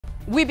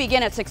We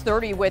begin at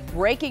 6:30 with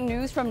breaking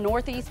news from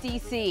Northeast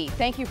D.C.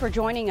 Thank you for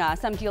joining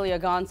us. I'm Delia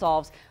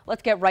Gonsalves.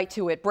 Let's get right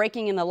to it.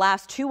 Breaking in the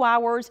last 2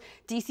 hours,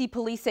 D.C.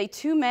 police say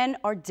 2 men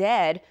are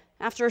dead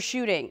after a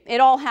shooting.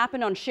 It all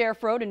happened on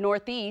Sheriff Road in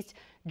Northeast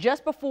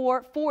just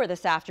before 4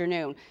 this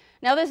afternoon.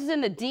 Now, this is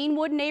in the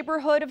Deanwood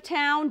neighborhood of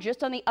town,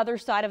 just on the other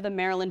side of the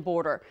Maryland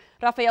border.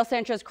 Rafael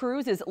Sanchez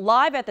Cruz is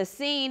live at the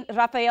scene.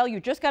 Rafael, you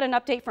just got an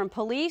update from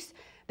police.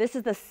 This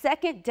is the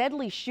second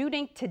deadly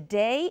shooting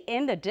today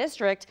in the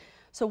district.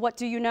 So what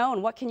do you know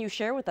and what can you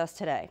share with us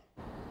today?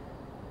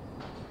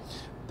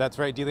 That's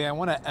right, Delia. I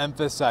want to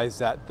emphasize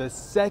that the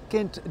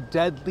second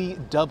deadly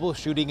double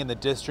shooting in the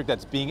district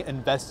that's being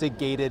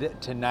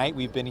investigated tonight.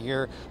 We've been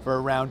here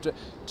for around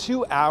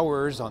 2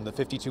 hours on the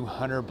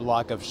 5200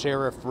 block of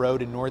Sheriff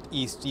Road in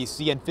Northeast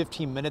DC, and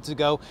 15 minutes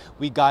ago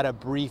we got a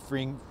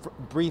briefing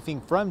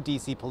from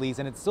DC police,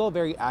 and it's still a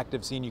very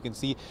active scene. You can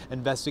see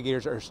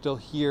investigators are still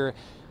here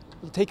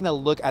taking a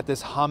look at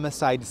this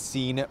homicide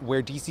scene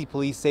where DC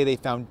police say they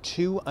found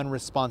 2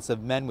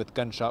 unresponsive men with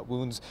gunshot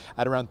wounds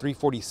at around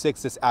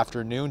 3:46 this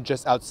afternoon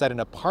just outside an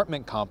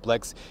apartment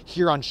complex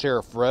here on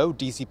Sheriff Road.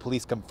 DC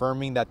police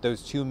confirming that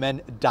those 2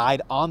 men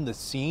died on the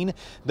scene.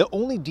 The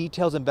only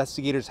details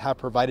investigators have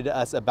provided to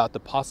us about the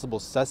possible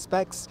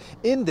suspects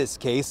in this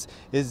case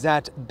is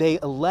that they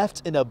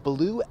left in a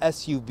blue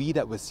SUV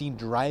that was seen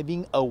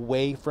driving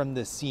away from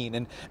the scene.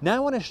 And now I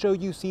want to show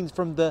you scenes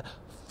from the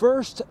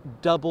first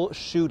double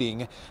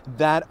shooting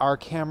that our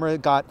camera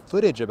got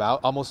footage about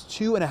almost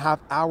 2.5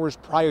 hours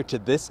prior to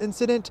this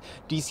incident.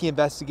 DC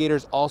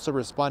investigators also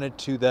responded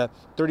to the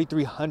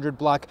 3300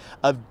 block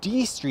of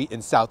D Street in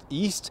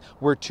Southeast,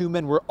 where 2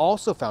 men were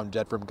also found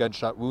dead from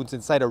gunshot wounds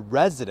inside a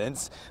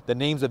residence. The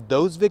names of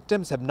those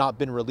victims have not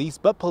been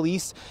released, but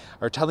police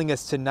are telling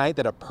us tonight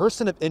that a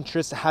person of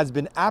interest has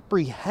been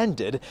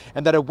apprehended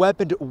and that a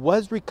weapon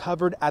was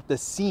recovered at the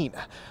scene.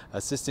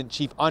 Assistant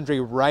Chief Andre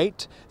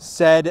Wright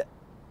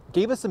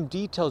gave us some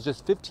details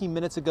just 15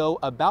 minutes ago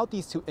about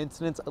these 2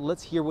 incidents.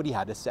 Let's hear what he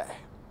had to say.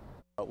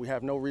 We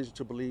have no reason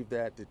to believe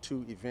that the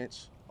 2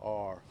 events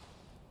are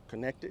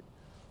connected,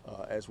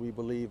 as we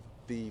believe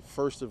the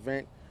first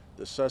event,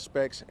 the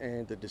suspects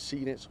and the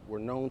decedents were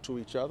known to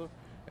each other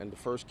in the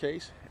first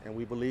case, and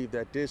we believe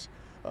that this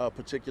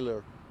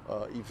particular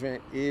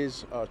event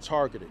is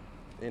targeted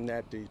in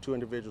that the 2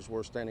 individuals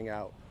were standing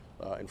out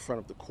in front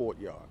of the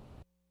courtyard.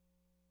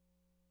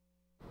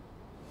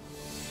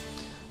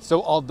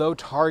 So although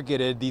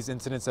targeted, these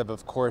incidents have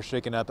of course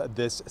shaken up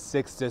this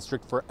 6th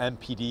district for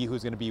MPD,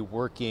 who's going to be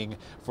working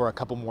for a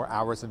couple more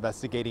hours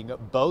investigating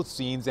both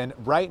scenes. And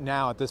right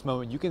now at this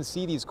moment, you can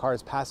see these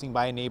cars passing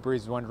by.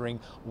 Neighbors wondering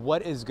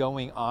what is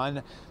going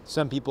on.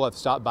 Some people have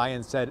stopped by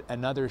and said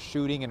another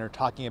shooting and are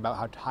talking about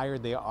how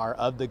tired they are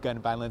of the gun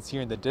violence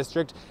here in the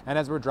district. And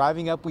as we're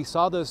driving up, we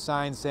saw those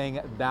signs saying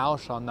 "Thou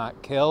shalt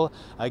not kill."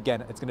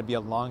 Again, it's going to be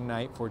a long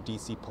night for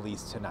DC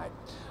police tonight.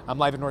 I'm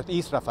live in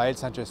Northeast. Rafael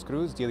Sanchez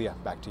Cruz. Delia,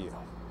 back to you.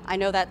 I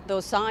know that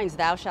those signs,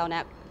 "Thou shalt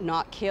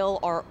not kill,"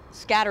 are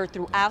scattered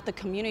throughout the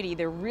community.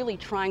 They're really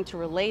trying to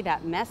relay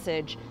that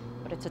message,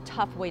 but it's a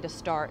tough way to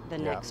start the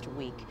next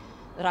week.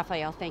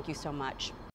 Rafael, thank you so much.